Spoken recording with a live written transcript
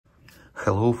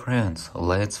Hello friends,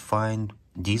 let's find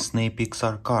Disney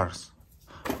Pixar cars.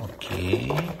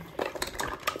 Okay.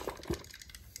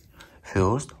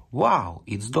 First, wow,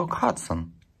 it's Doc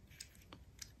Hudson.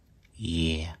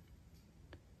 Yeah.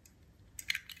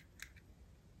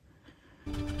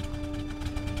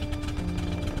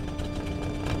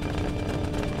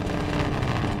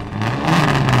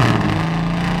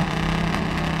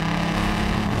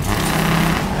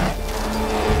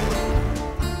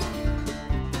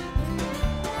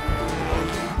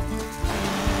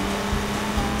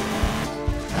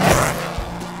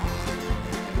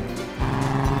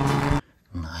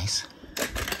 Nice.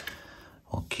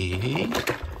 Okay.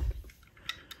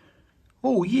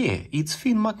 Oh yeah, it's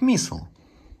Finn McMissile.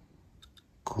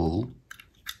 Cool.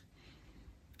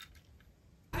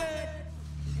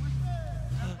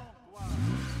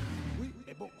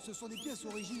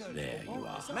 There you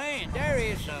are. Man, there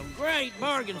is some great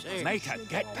bargains here. Make a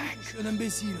get back. Un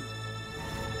imbécile.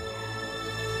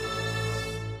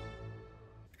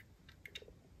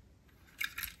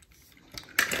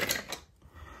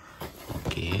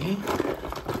 Okay.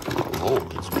 Oh,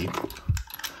 it's big.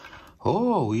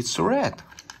 Oh, it's red.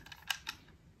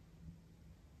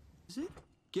 Is it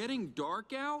getting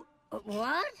dark out?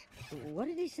 What? What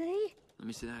did he say? Let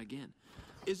me say that again.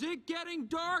 Is it getting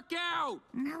dark out?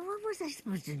 Now, what was I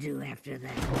supposed to do after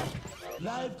that?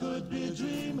 Life could be a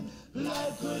dream.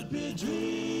 Life could be a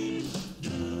dream.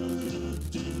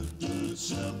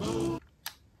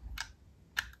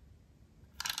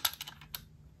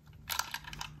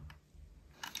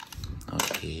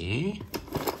 Okay.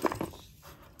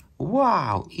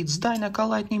 Wow, it's Dinoco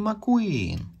Lightning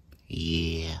McQueen.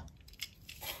 Yeah.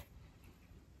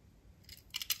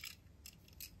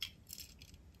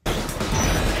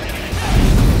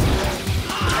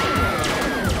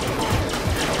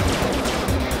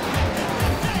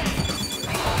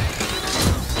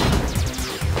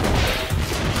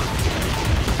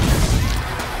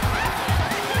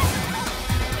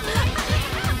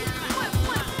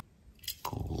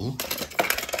 Cool.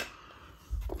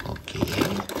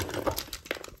 Okay.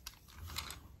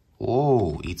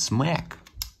 Oh, it's Mac.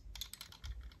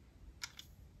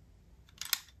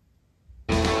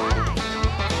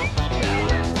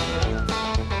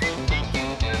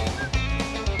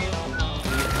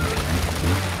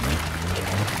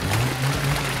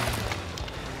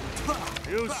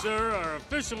 You, sir, are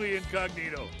officially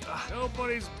incognito.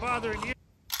 Nobody's bothering you.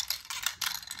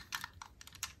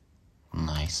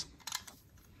 Nice.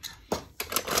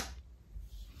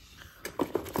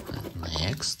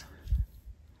 Next.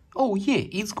 Oh yeah,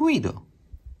 it's Guido.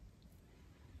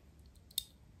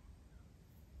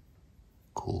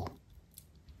 Cool.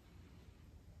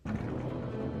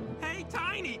 Hey,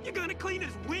 Tiny, you gonna clean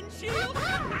his windshield?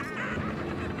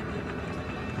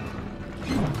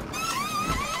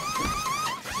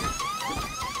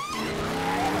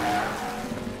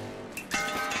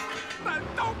 I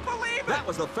don't believe it! That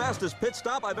was the fastest pit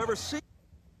stop I've ever seen.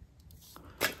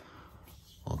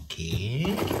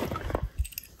 Okay.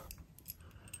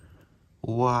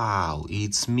 Wow,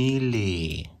 it's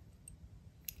Millie.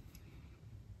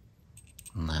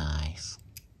 Nice.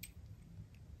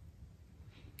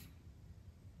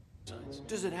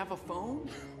 Does it have a phone?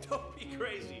 Don't be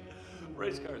crazy.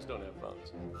 Race cars don't have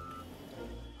phones.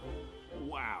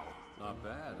 Wow. Not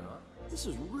bad, huh? This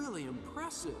is really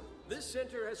impressive. This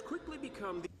center has quickly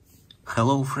become the...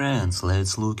 Hello friends,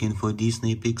 let's looking for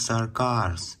Disney Pixar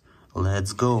cars.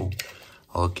 Let's go.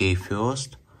 Okay,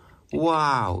 first.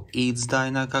 Wow, it's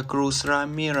Dinoco Cruz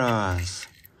Ramirez.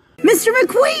 Mr.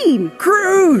 McQueen!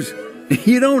 Cruz!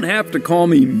 You don't have to call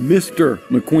me Mr.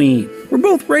 McQueen. We're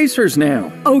both racers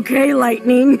now. Okay,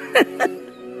 Lightning.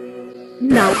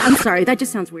 No, I'm sorry, that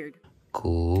just sounds weird.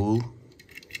 Cool.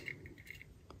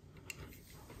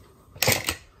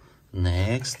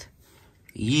 Next.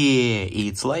 Yeah,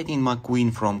 it's Lightning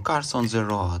McQueen from Cars on the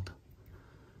Road.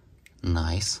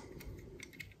 Nice.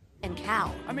 And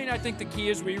Cal. I mean, I think the key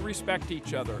is we respect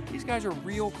each other. These guys are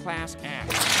real class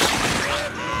acts.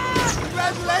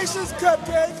 Congratulations,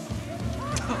 Cupcake!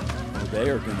 They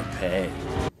are gonna pay.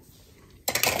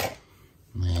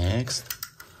 Next.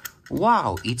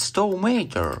 Wow, it's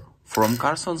Toemaker from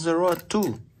Cars on the Road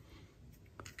too.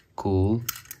 Cool.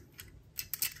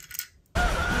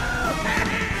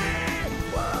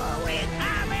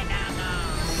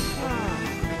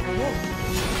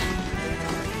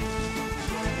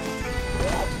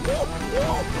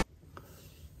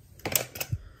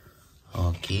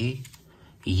 Okay.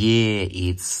 Yeah,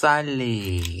 it's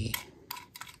Sally.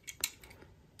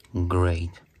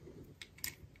 Great.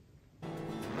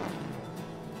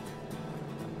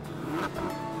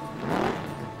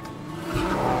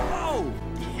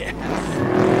 Yes.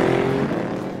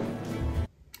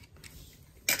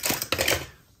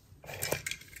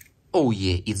 Oh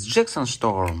yeah, it's Jackson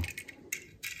Storm.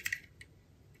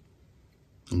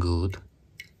 Good.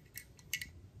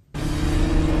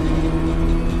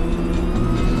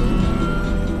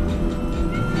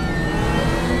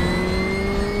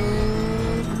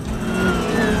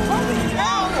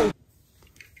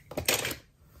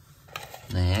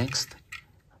 Next.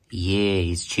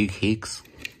 Yeah, it's Chick Hicks.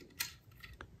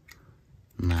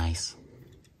 Nice.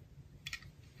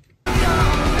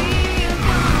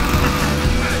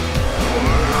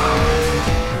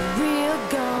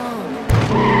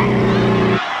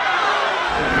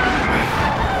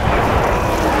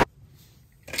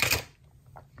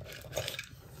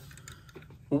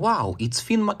 Wow, it's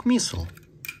Finn McMissile.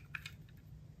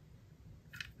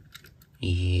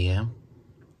 Yeah.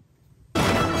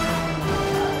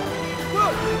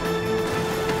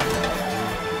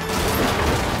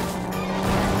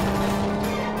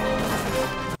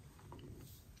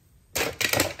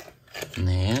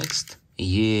 Next.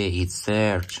 Yeah, it's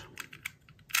Serge.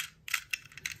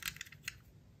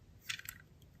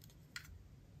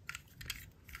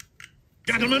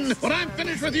 Gentlemen, when I'm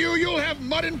finished with you, you'll have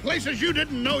mud in places you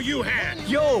didn't know you had.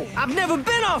 Yo, I've never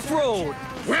been off-road.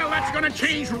 Well, that's gonna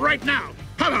change right now.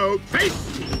 Hello,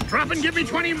 face. Drop and give me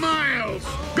 20 miles.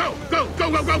 Go, go,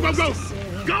 go, go, go, go, go.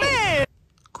 Go! Man.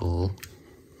 Cool.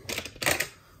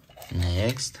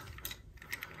 Next.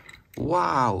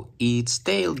 Wow, it's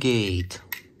Tailgate.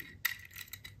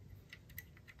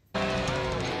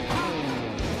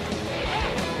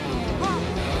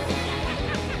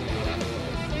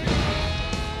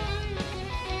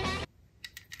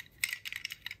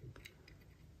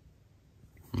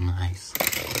 Nice.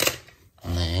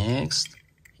 Next.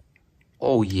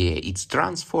 Oh yeah, it's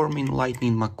Transforming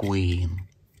Lightning McQueen.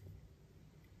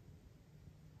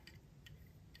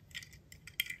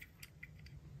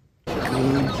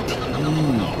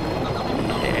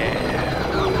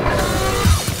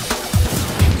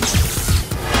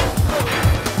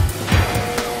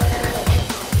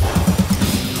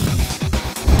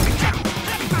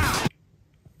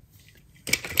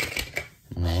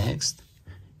 Next.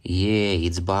 Yeah,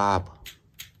 it's Bob.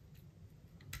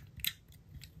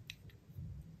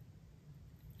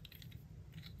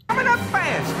 Coming up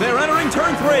fast. They're entering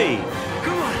turn 3.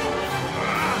 Good.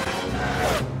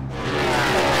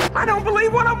 I don't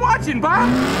believe what I'm watching, Bob.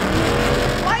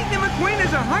 Lightning McQueen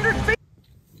is 100 feet.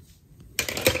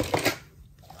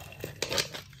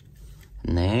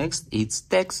 Next, it's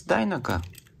Tex Dinoco.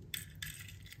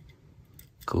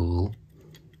 Cool.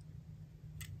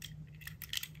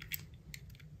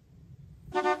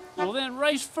 Well, then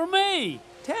race for me.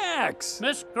 Tex.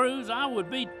 Miss Cruz, I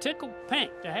would be tickled pink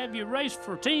to have you race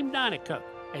for Team Dinoco.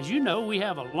 As you know, we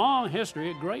have a long history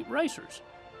of great racers.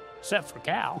 Except for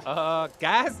Cal.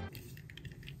 Guys?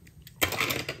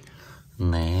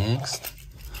 Next.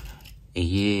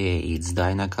 Yeah, it's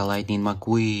Dinoco Lightning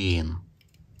McQueen.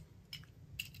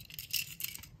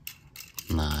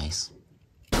 Nice.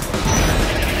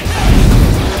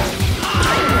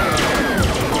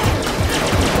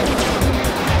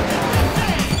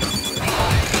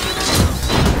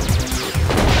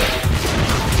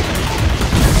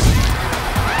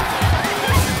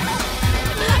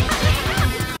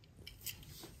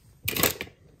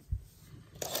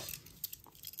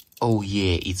 Oh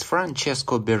yeah, it's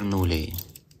Francesco Bernoulli.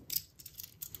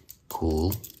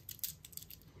 Cool.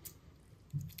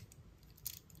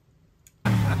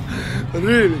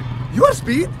 Really? Your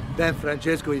speed? Then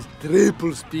Francesco is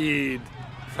triple speed.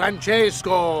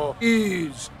 Francesco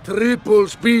is triple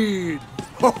speed.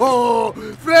 Oh,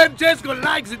 Francesco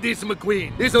likes this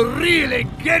McQueen. He's really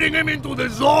getting him into the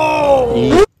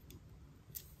zone.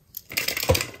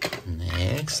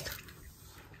 Next.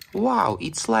 Wow,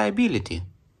 it's Liability.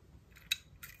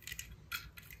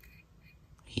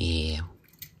 Yeah.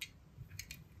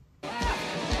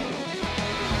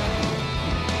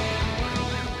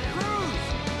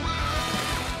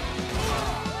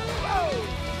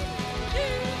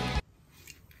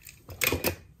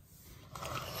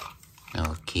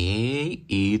 Okay,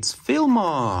 it's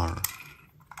Fillmore.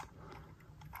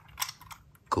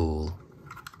 Cool.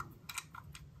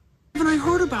 Haven't I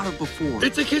heard about it before?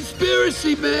 It's a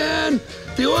conspiracy, man!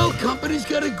 The oil company's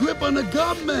got a grip on the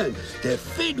government. They're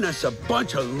feeding us a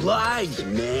bunch of lies,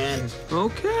 man.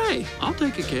 Okay, I'll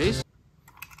take a case.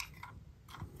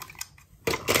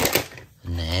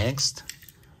 Next.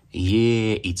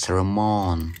 Yeah, it's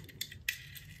Ramon.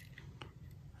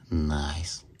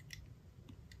 Nice.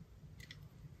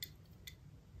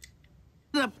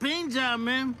 The pain's out,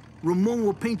 man. Ramon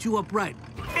will paint you up right.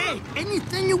 Hey,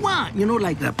 anything you want. You know,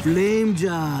 like the flame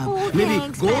job. Oh, maybe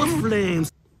thanks, gold man.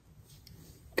 flames.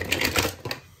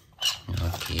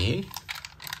 Okay.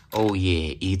 Oh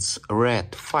yeah, it's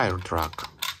red fire truck.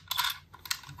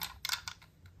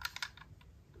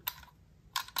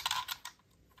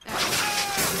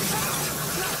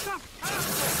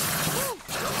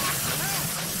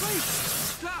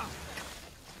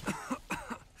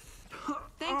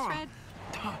 Thanks, Fred.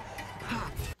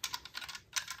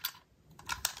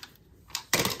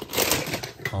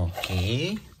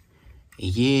 Okay.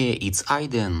 Yeah, it's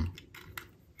Aiden.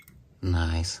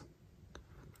 Nice.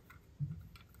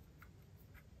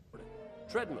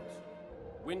 Treadmills,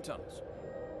 wind tunnels,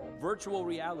 virtual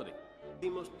reality. The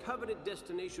most coveted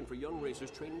destination for young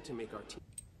racers training to make our team.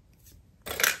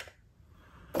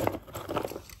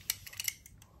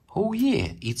 Oh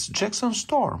yeah, it's Jackson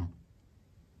Storm.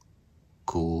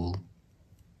 Cool.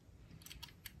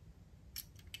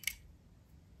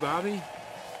 Bobby?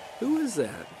 Who is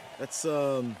that? That's,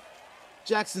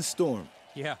 Jackson Storm.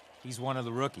 Yeah, he's one of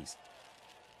the rookies.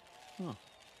 Huh.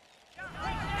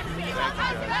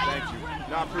 Thank you.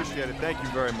 No, I appreciate it. Thank you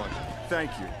very much.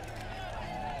 Thank you.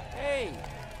 Hey,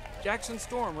 Jackson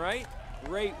Storm, right?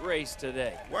 Great race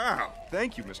today. Wow.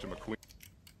 Thank you, Mr. McQueen.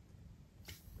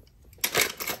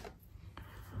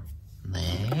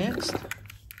 Next.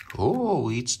 Oh,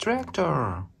 it's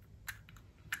Tractor.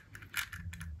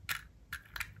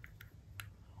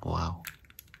 Wow.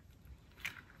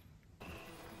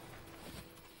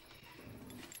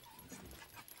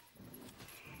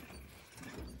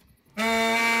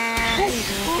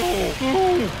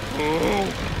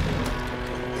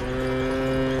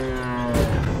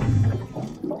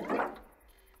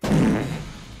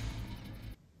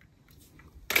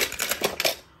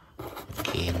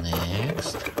 Okay,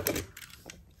 next.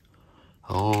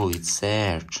 Oh, it's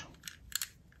Serge.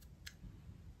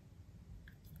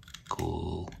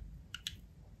 Cool.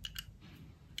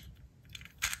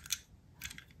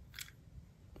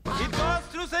 It goes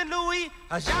through St. Louis,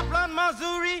 Joplin,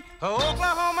 Missouri,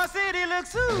 Oklahoma City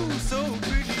looks so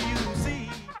pretty, you see.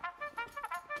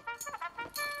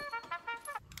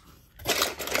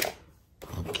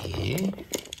 Okay.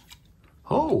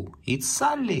 Oh, it's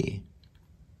Sally.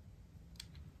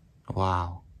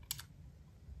 Wow.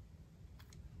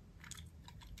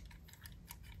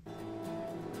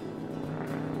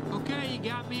 Okay, you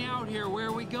got me out here. Where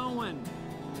are we going?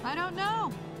 I don't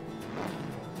know.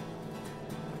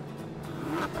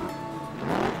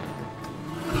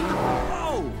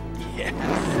 Oh, yes.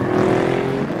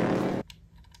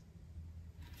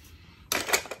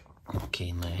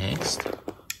 Okay, next.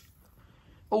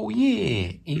 Oh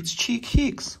yeah, it's Chick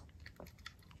Hicks.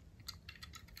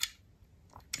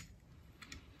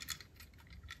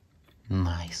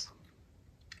 Nice.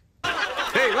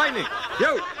 Hey, Lightning!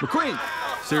 Yo, McQueen!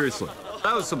 Seriously,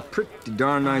 that was some pretty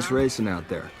darn nice racing out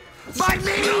there. By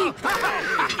me!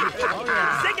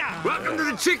 Welcome to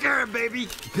the Chick Era, baby!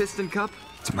 Piston Cup?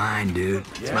 It's mine, dude.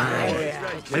 It's mine.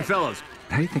 Hey, fellas,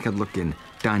 how do you think I'd look in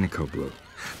Dinoco blue?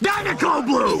 Dinoco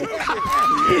blue!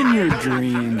 In your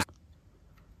dreams.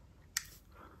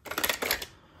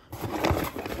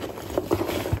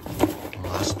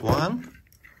 Last one.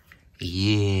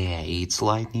 Yeah, it's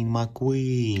Lightning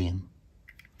McQueen.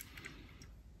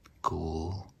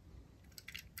 Cool.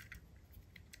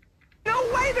 No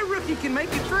way the rookie can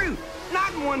make it through.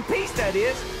 Not in one piece, that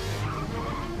is.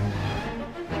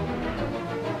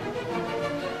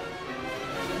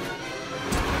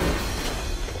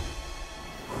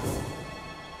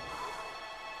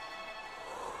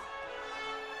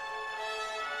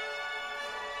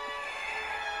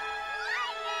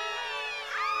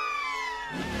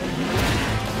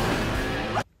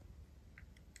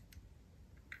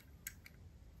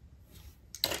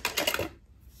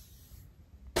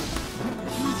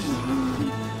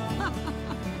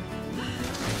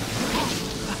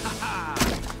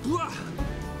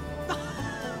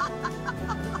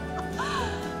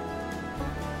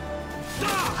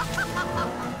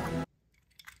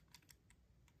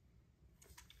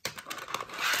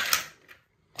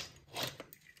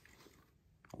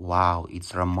 Wow,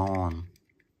 it's Ramon.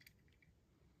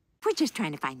 We're just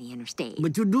trying to find the interstate.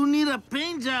 But you do need a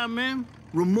paint job, man.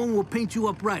 Ramon will paint you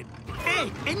up right. Hey,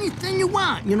 anything you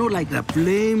want. You know, like the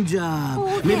flame job.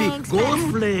 Oh, maybe thanks, gold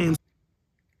man. flames.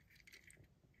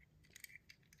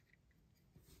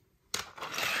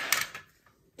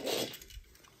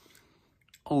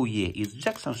 Oh yeah, it's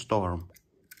Jackson Storm.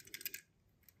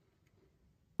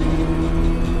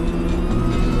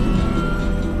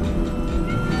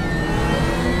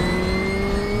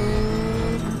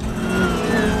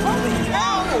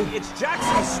 It's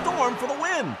Jackson Storm for the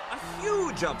win. I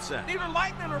jump set. Neither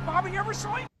Lightning or Bobby ever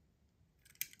saw him.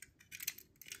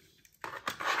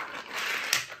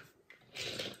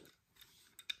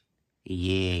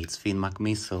 Yeah, it's Finn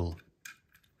McMissile.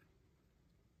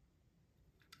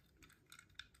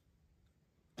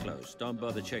 Close. Don't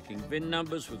bother checking VIN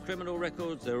numbers for criminal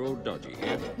records. They're all dodgy.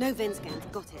 No VIN scans.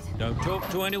 Got it. Don't talk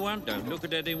to anyone, don't look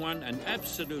at anyone, and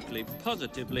absolutely,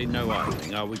 positively no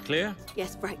idling. Are we clear?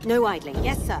 Yes, right. No idling.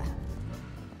 Yes, sir.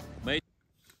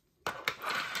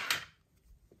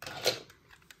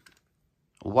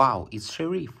 Wow, it's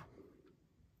Sheriff.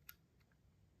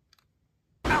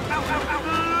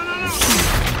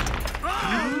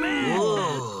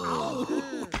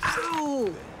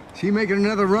 Is he making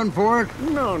another run for it?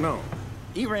 No.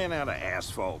 He ran out of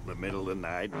asphalt in the middle of the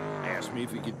night. Asked me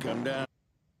if he could come down.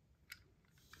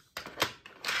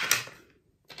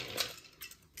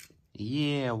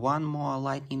 Yeah, one more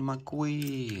Lightning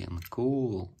McQueen.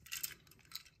 Cool.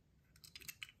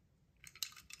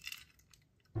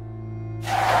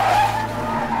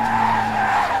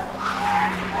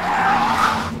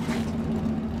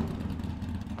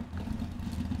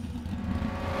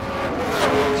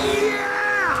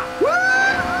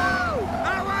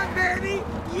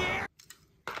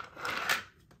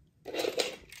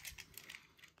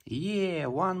 Yeah,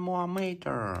 one more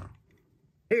meter.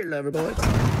 Here, lover boy.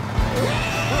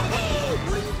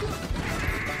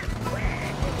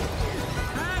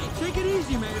 Hey, take it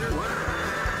easy, Mater.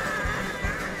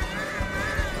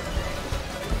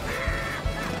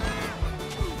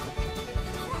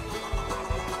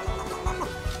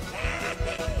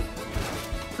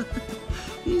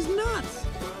 He's nuts.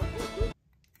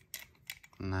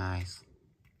 Nice.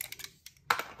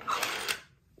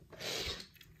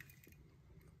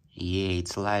 Yeah,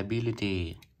 it's a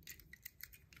liability.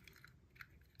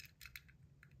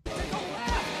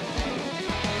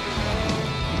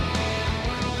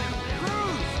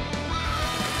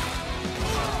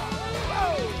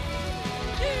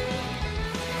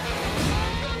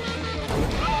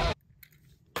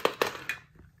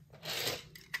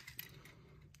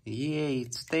 Yeah,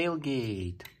 it's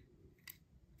tailgate.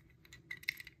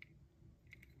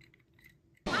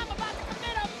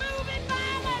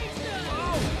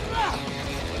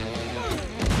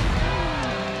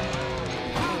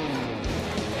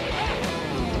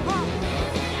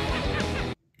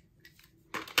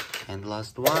 And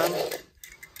last one,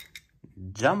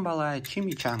 jambalaya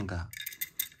chimichanga.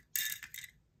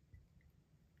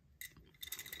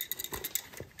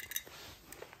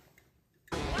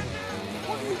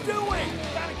 What are you doing?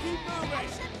 Gotta keep moving. I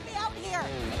shouldn't be out here.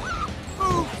 Move,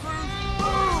 Cruz,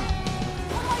 move!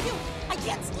 What are you? I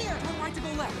can't steer. Turn right to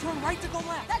go left. Turn right to go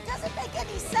left. That doesn't make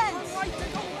any sense. Turn right to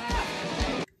go left.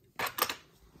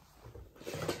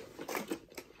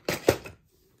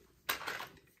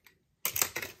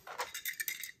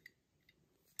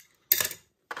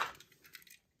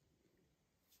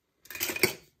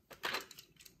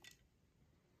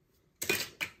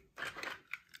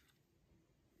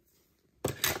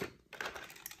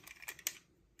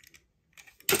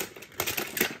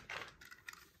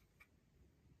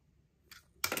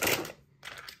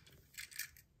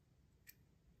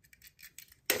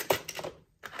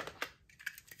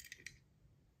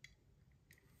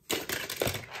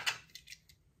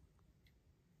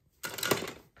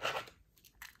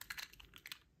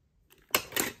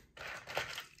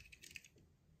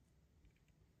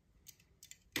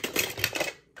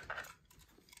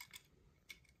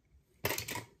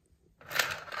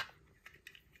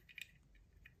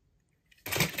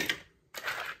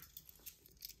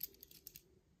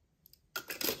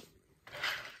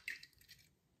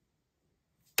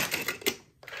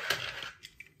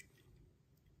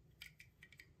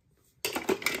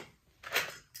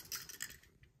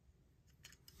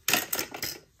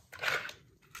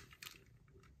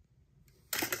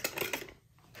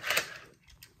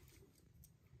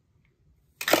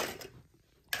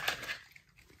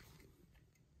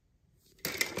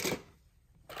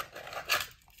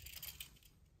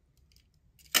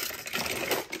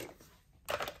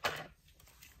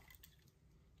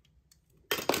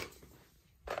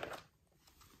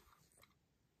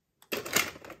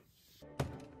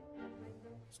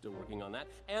 Still working on that.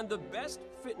 And the best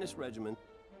fitness regimen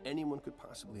anyone could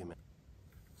possibly imagine.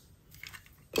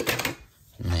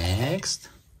 Next.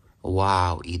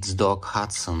 Wow, it's Doc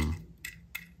Hudson.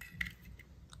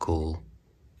 Cool.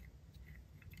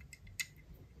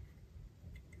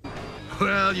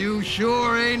 Well, you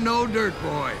sure ain't no dirt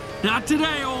boy. Not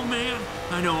today, old man.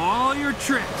 I know all your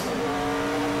tricks.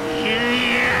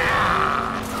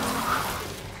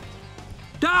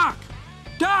 Doc!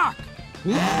 Doc!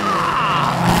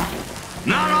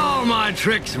 Not all my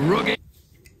tricks, rookie.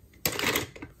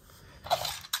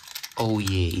 Oh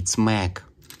yeah, it's Mac.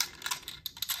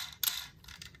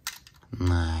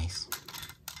 Nice.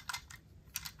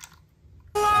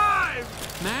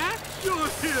 Alive! Mac, you're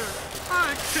here!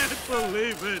 I can't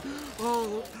believe it!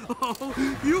 Oh,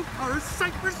 you are a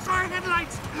sight for sore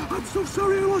headlights! I'm so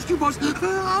sorry I lost you, boss.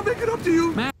 I'll make it up to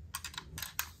you. Mac.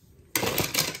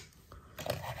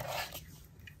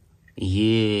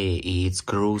 Yeah, it's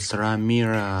Cruz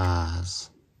Ramirez.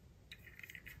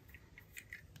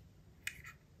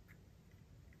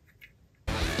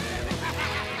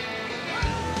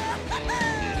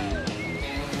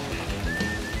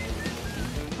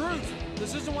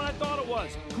 This isn't what I thought it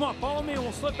was. Come on, follow me and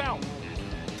we'll slip out.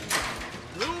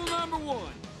 Rule number 1.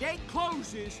 Gate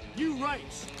closes, you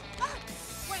race.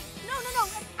 Wait, no,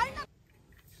 I'm not...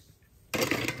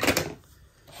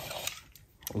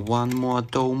 One more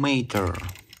tomato.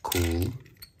 Cool.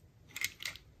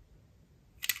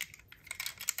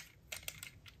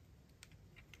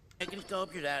 Making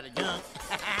sculptures out of junk.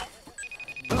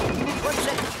 What's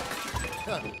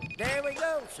that? There we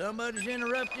go. Somebody's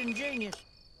interrupting genius.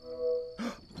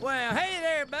 Well, hey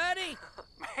there, buddy.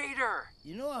 Mater.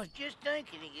 You know, I was just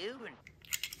thinking of you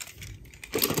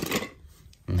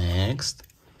and... Next.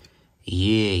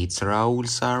 Yeah, it's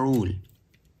Raoul's Raoul.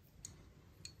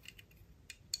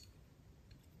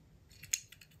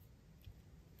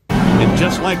 And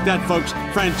just like that, folks,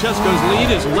 Francesco's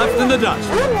lead is left in the dust.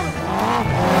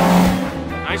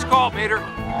 Nice call, Peter.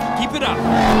 Keep it up.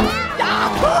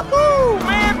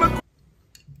 Man,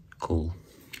 Cool.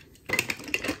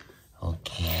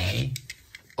 Okay.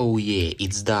 Oh yeah,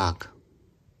 it's Doug.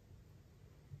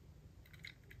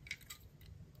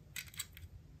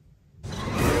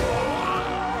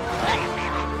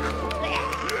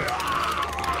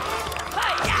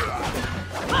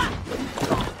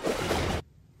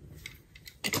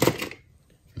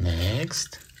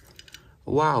 Next.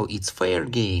 Wow, it's fair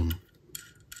game.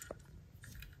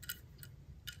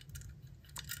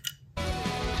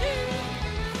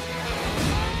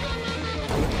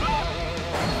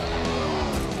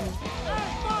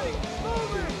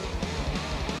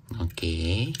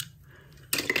 Okay.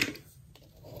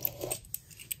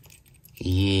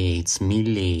 Yeah, it's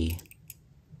melee.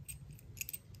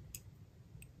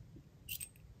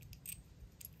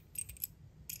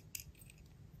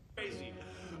 Crazy.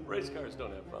 Race cars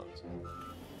don't have phones.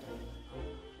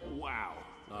 Wow.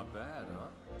 Not bad, huh?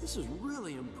 this is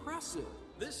really impressive.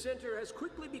 This center has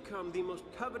quickly become the most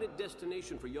coveted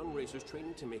destination for young racers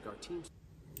training to make our teams.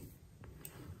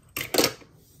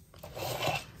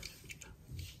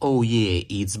 Oh yeah,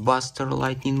 it's Buster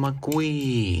Lightning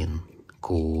McQueen.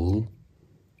 Cool.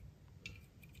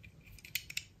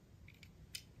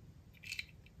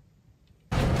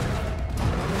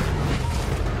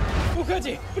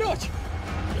 Уходи! Прочь!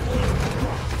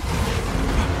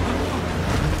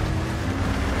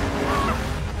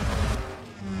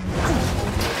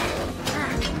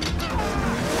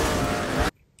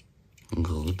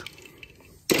 Good.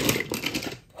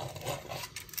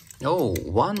 Oh,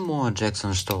 one more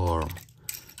Jackson Storm.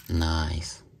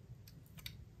 Nice.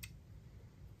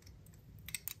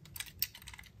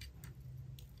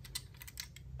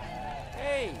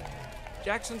 Hey,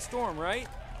 Jackson Storm, right?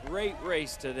 Great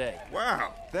race today.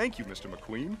 Wow, thank you, Mr.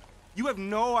 McQueen. You have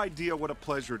no idea what a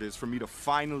pleasure it is for me to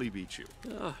finally beat you.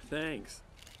 Oh, thanks.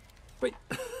 Wait,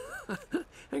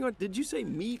 hang on, did you say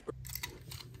meat or...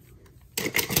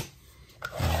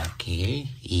 Okay,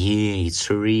 yeah, it's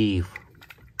Reeve.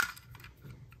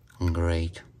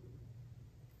 Great.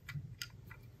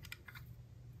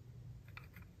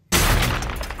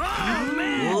 Oh,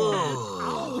 man!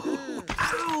 Whoa.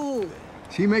 Ow!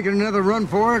 Is he making another run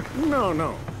for it?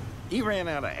 No. He ran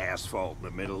out of asphalt in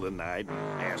the middle of the night.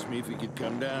 Asked me if he could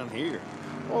come down here.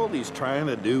 All he's trying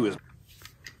to do is...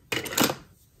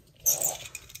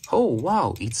 Oh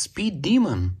wow, it's Speed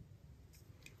Demon.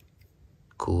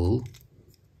 Cool.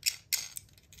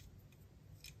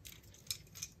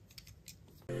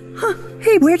 Huh,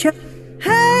 hey, where'd you...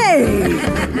 Hey!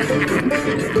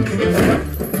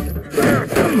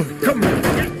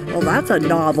 Well, that's a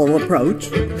novel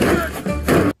approach.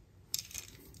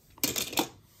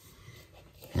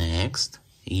 Next.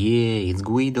 Yeah, it's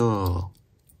Guido.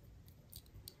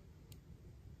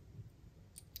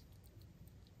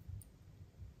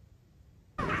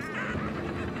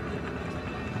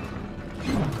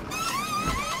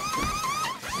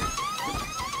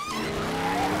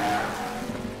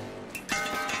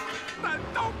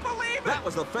 That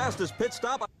was the fastest pit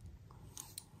stop.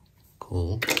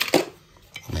 Cool.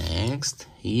 Next.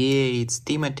 Yeah, it's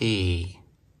Timothy.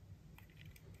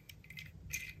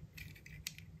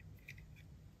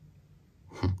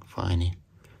 Funny.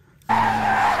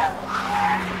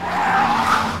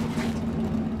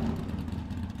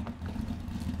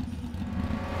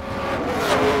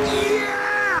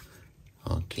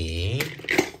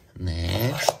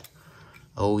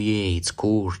 Oh yeah, it's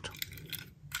Kurt.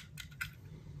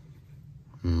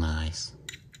 Nice.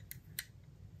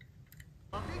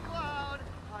 Fluffy cloud.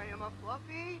 I am a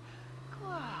fluffy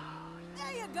cloud.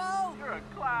 There you go. You're a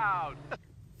cloud.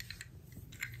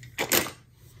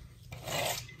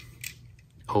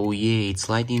 Oh yeah, it's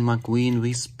Lightning McQueen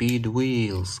with speed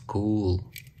wheels. Cool.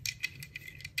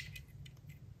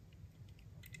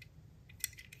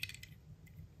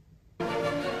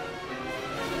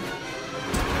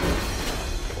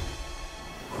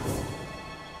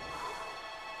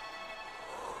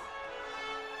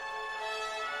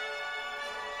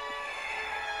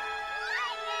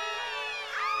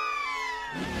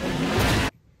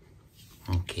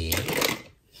 Okay,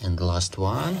 and the last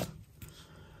one.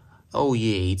 Oh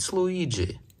yeah, it's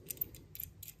Luigi.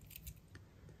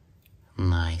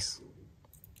 Nice.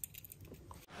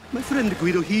 My friend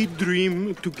Guido, he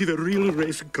dreamed to give a real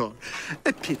race car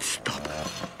a pit stop.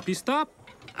 Pit stop?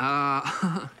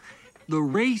 The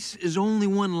race is only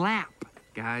one lap,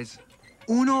 guys.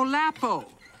 Uno lapo.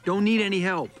 Don't need any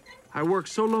help. I work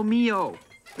solo mio.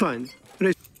 Fine.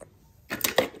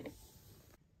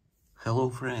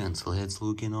 Hello friends, let's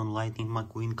look in on Lightning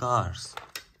McQueen cars.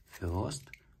 First,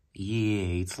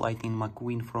 yeah, it's Lightning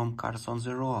McQueen from Cars on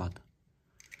the Road.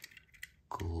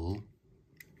 Cool.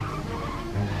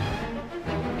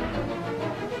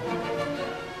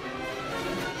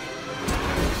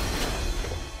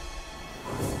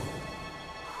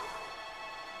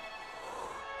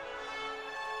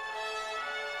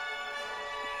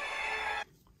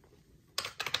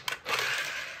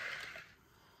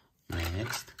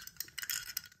 Next.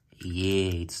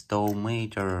 Yeah, it's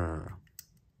Tomater.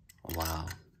 Wow.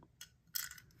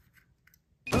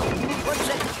 What's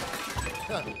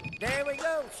that? There we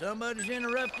go. Somebody's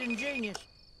interrupting genius.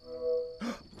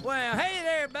 Well, hey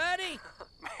there, buddy.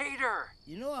 Mater.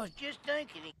 You know, I was just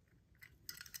thinking.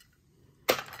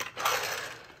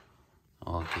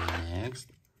 Okay, next.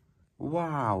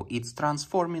 Wow, it's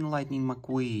Transforming Lightning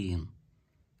McQueen.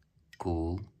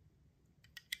 Cool.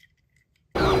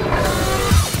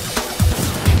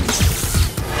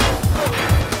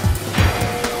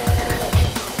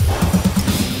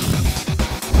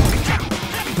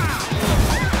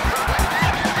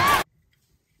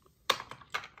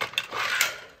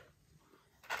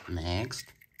 Next.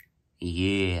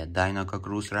 Yeah, Dinoco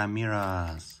Cruz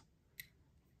Ramirez.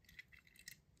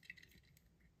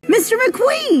 Mr.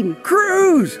 McQueen!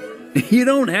 Cruz! You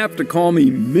don't have to call me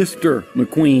Mr.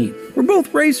 McQueen. We're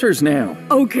both racers now.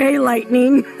 Okay,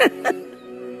 Lightning.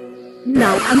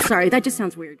 No, I'm sorry. That just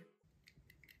sounds weird.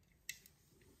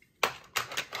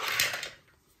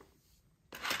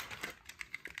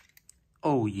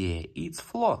 Oh yeah, it's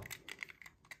Flo.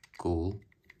 Cool.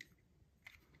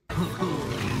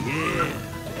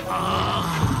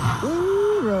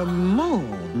 Ooh,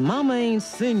 Ramon. Mama ain't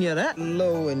seen you that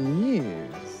low in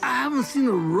years. I haven't seen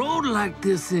a road like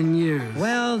this in years.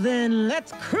 Well, then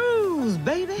let's cruise,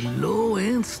 baby. Low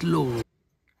and slow.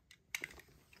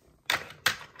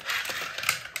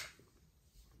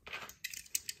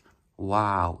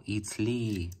 Wow, it's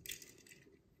Lee.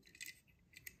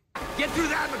 Get through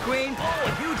that, McQueen. Oh,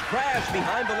 a huge crash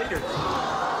behind the leader.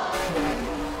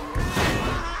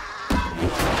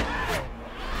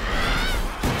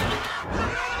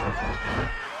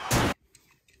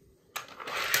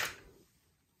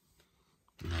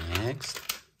 Next.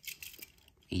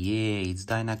 Yeah, it's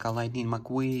Dinoco Lightning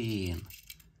McQueen.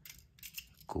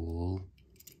 Cool.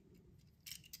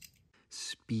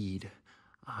 Speed.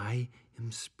 I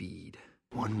am speed.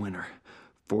 One winner,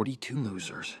 42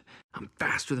 losers. I'm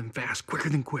faster than fast, quicker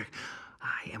than quick.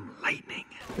 I am lightning.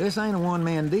 This ain't a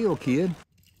one-man deal, kid.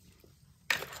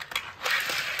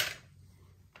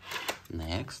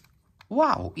 Next.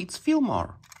 Wow, it's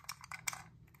Fillmore.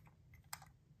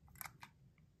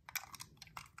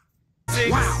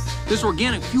 Wow, this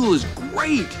organic fuel is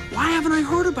great. Why haven't I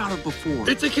heard about it before?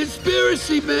 It's a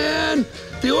conspiracy, man.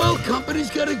 The oil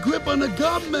company's got a grip on the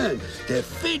government. They're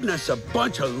feeding us a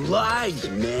bunch of lies,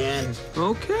 man.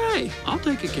 Okay, I'll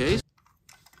take a case.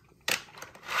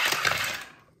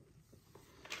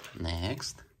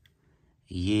 Next.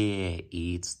 Yeah,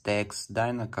 it's Tex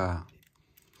Dinoco.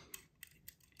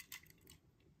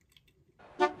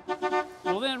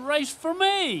 Well, then race for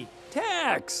me.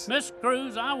 Tex! Miss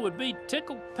Cruz, I would be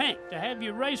tickled pink to have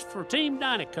you race for Team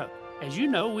Dinoco. As you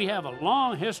know, we have a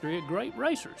long history of great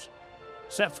racers.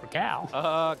 Except for Cal.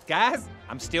 Guys,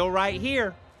 I'm still right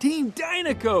here. Team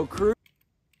Dinoco, Cruz.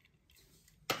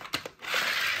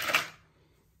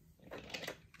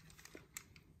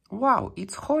 Wow,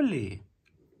 it's Holly.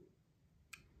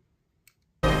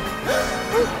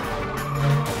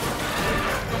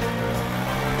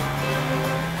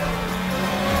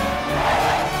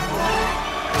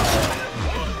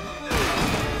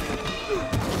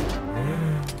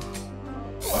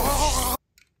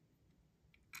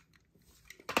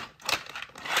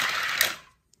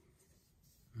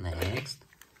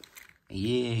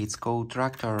 it's called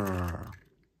tractor.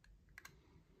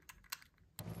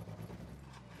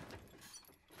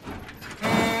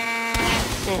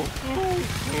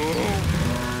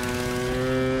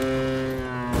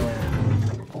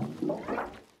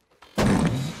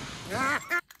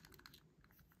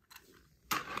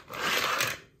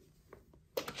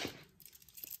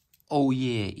 Oh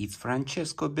yeah, it's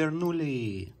Francesco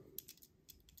Bernoulli.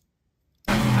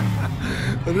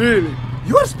 Really?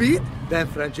 Your speed? Then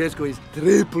Francesco is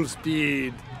triple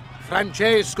speed.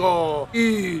 Francesco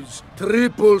is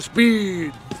triple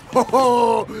speed. Ho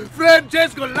ho!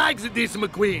 Francesco likes this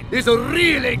McQueen. He's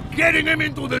really getting him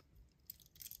into the...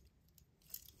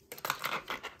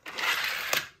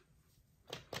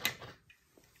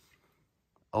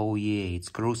 Oh yeah, it's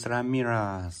Cruz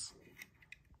Ramirez.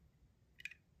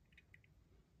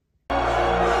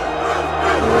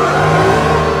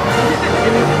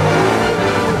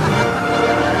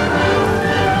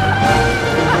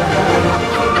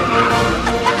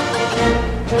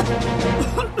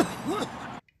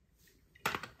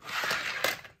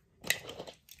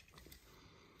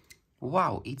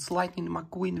 Wow, it's Lightning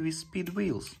McQueen with speed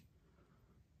wheels.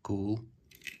 Cool.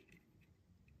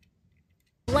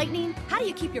 Lightning, how do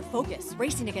you keep your focus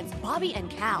racing against Bobby and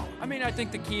Cal? I mean, I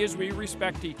think the key is we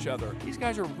respect each other. These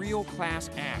guys are real class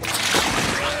acts.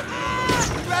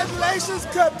 Congratulations,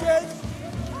 Cupcake!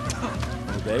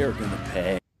 Oh, they are gonna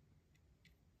pay.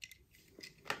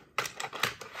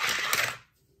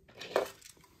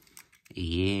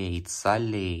 Yeah, it's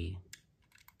Sally.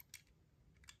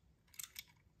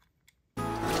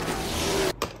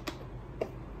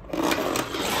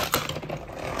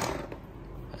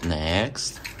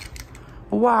 Next.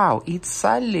 Wow, it's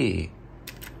Sally.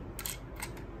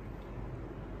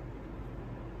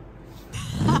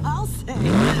 I'll say,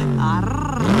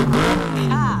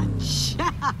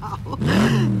 ciao.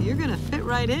 You're gonna fit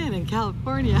right in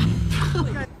California.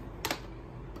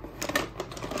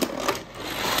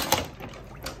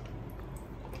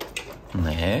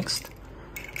 Next.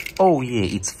 Oh yeah,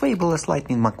 it's Fabulous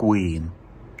Lightning McQueen.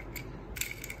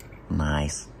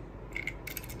 Nice.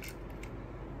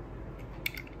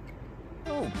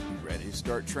 Oh, you ready to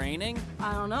start training?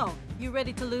 I don't know. You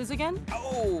ready to lose again?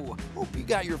 Oh, hope you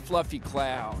got your fluffy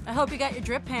cloud. I hope you got your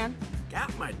drip pan.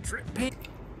 Got my drip pan.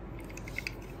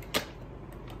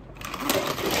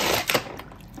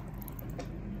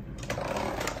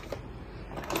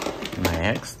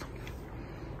 Next.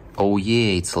 Oh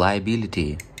yeah, it's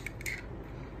Liability.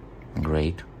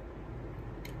 Great.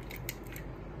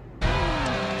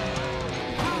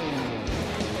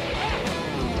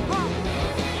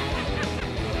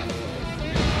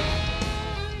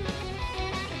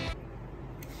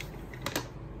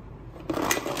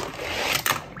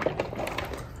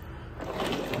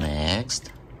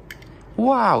 Next.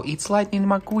 Wow, it's Lightning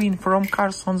McQueen from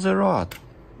Cars on the Road.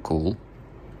 Cool.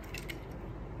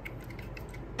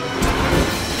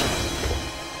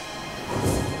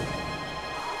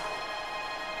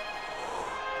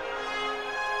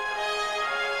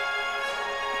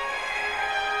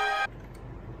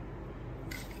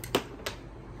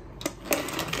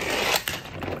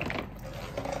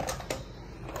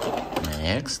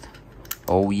 Next.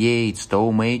 Oh yeah, it's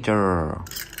Tomater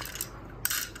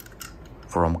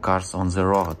from Cars on the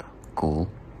Road. Cool.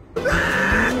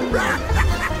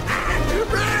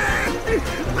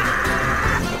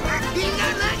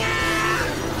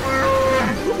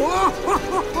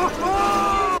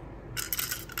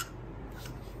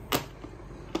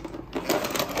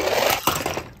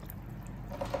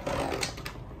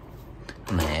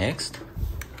 Next.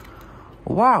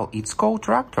 Wow, it's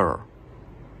Co-Tractor.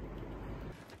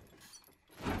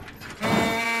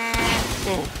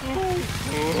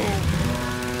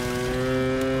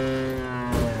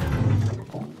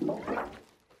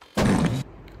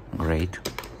 Great.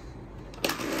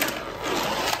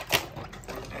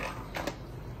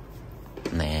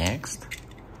 Next.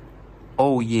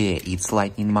 Oh yeah, it's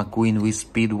Lightning McQueen with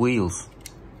speed wheels.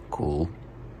 Cool.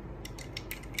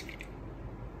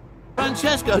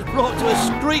 Francesco's brought to a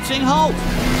screeching halt.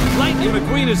 Lightning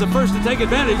McQueen is the first to take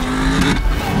advantage.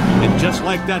 And just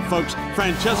like that, folks,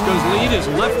 Francesco's lead is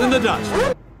left in the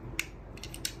dust.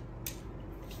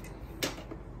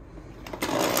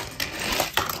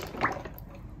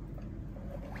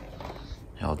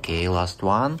 Okay, last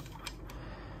one.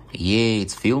 Yeah,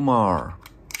 it's Fillmore.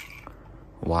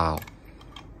 Wow.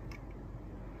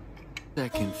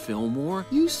 Second, Fillmore,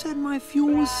 you said my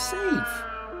fuel was safe.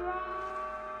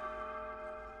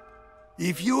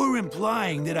 If you're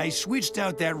implying that I switched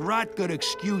out that rot-gut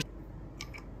excuse...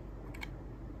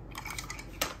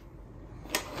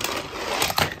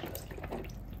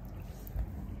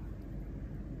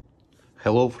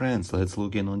 Hello friends, let's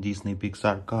look in on Disney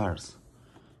Pixar cars.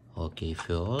 Okay,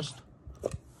 first.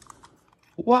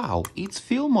 Wow, it's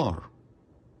Fillmore.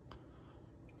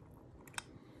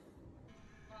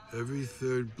 Every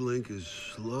third blink is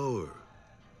slower.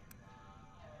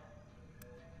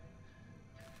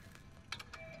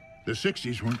 The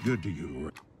 60s weren't good to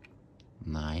you.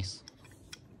 Nice.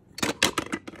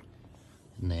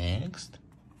 Next.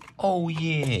 Oh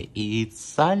yeah, it's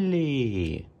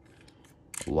Sally.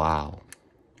 Wow.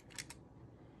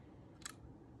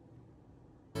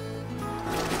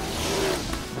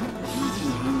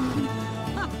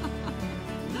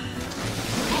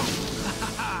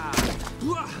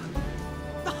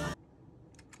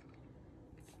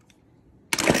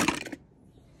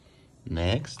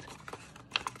 Next.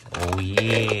 Oh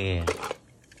yeah,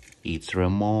 it's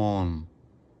Ramon.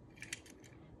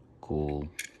 Cool.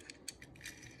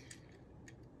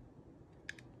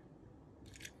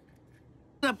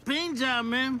 A paint job,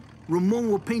 man. Ramon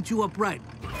will paint you up right.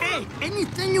 Hey,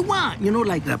 anything you want. You know,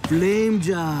 like a flame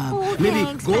job. Oh, maybe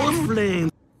thanks, gold man. flame.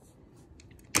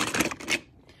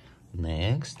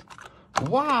 Next.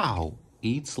 Wow,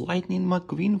 it's Lightning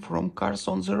McQueen from Cars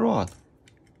on the Road.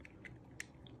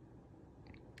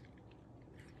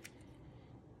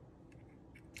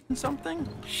 Something?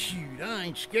 Shoot, I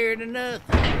ain't scared of nothing.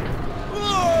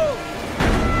 Whoa!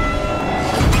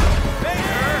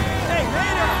 Vader! Hey,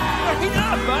 Vader! Wake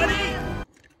up, buddy!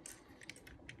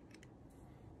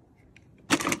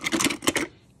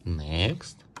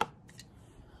 Next.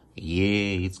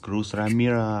 Yeah, it's Cruz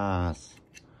Ramirez.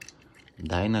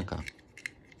 Dinoco.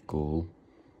 Cool.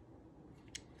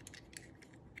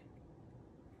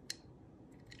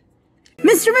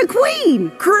 Mr.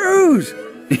 McQueen! Cruz!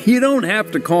 You don't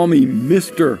have to call me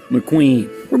Mr. McQueen.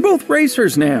 We're both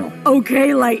racers now.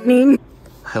 Okay, Lightning.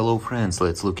 Hello friends,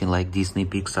 let's look in like Disney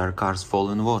Pixar cars fall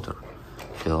in water.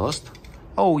 First.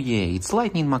 Oh yeah, it's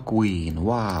Lightning McQueen.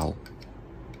 Wow.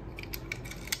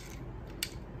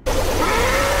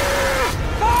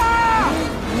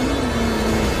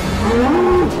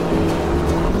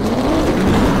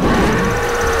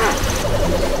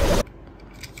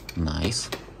 Nice.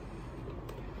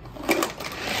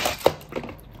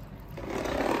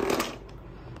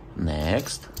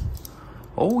 Next.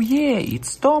 Oh yeah,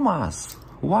 it's Thomas.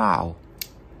 Wow.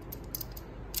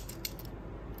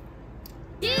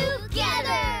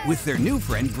 Together! With their new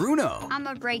friend Bruno. I'm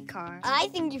a great car. I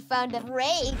think you found a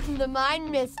ray in the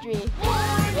mine mystery.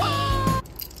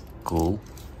 Cool.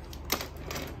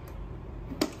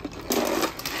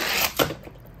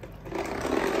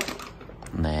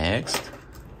 Next.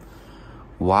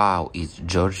 Wow, it's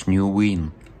George New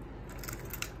Win.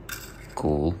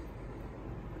 Cool.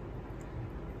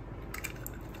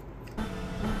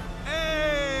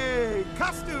 Hey,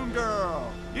 costume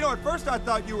girl! You know, at first I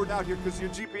thought you were out here because your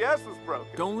GPS was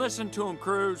broken. Don't listen to him,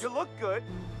 Cruz. You look good.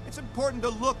 It's important to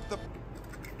look the...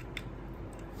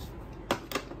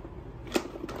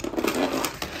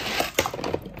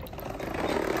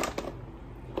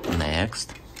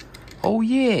 Next. Oh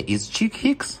yeah, it's Chick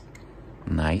Hicks.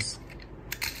 Nice.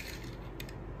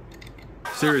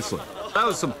 Seriously, that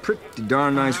was some pretty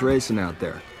darn nice racing out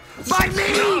there. By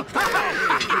me!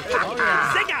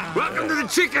 Welcome to the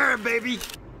chick era, baby.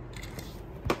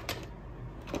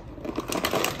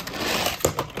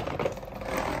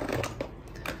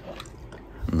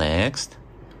 Next.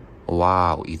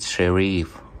 Wow, it's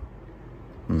Sheriff.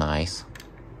 Nice.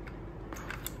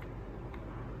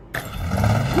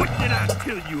 What did I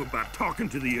tell you about talking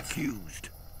to the accused?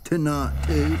 To not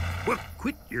to. Well,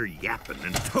 quit your yapping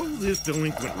and tow this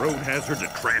delinquent road hazard to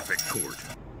traffic court.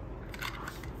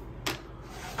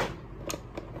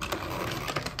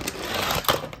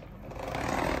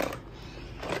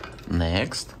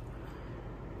 Next.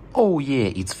 Oh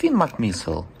yeah, it's Finn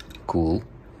McMissile. Cool.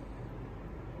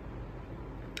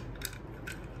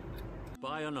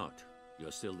 Buy or not,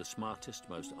 you're still the smartest,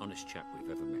 most honest chap we've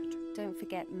ever met. Don't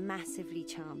forget massively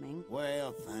charming.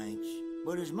 Well, thanks.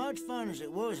 But as much fun as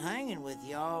it was hanging with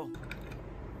y'all.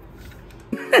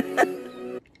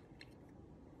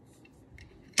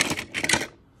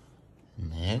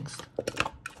 Next.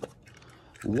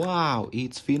 Wow,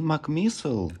 it's Finn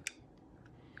McMissile.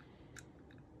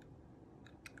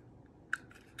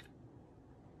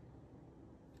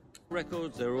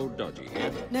 Records, they're all dodgy,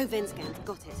 yeah? No VIN scans,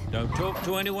 got it. Don't talk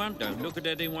to anyone, don't look at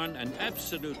anyone, and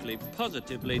absolutely,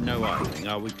 positively no idling.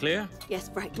 Are we clear? Yes,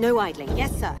 right. No idling.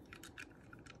 Yes, sir.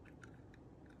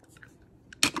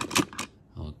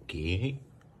 Okay.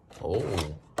 Oh.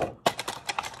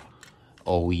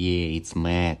 Oh yeah, it's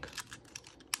Mac.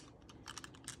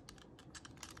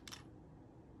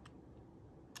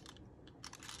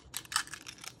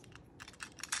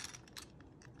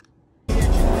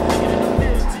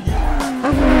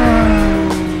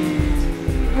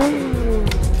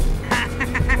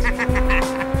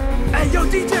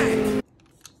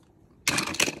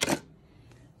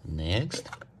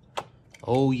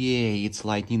 Oh yeah, it's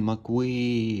Lightning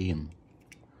McQueen.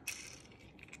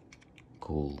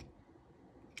 Cool.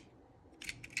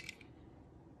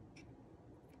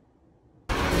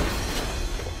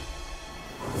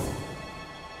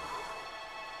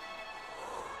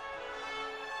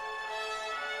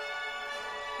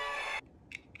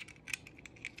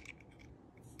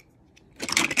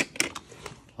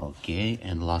 Okay,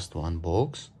 and last one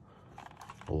box.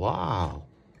 Wow,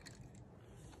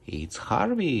 it's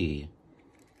Harvey.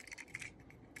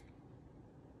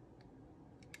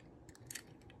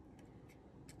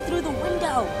 Through the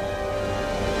window.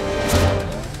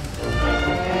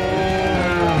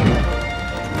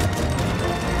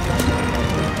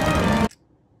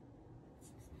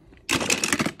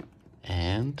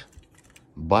 And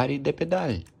Barry the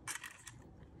pedal.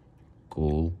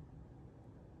 Cool.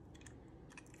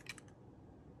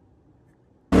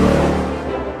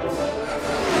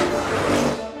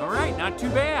 Not too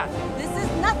bad. This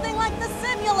is nothing like the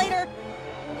simulator.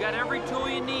 You got every tool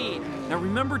you need. Now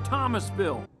remember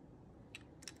Thomasville.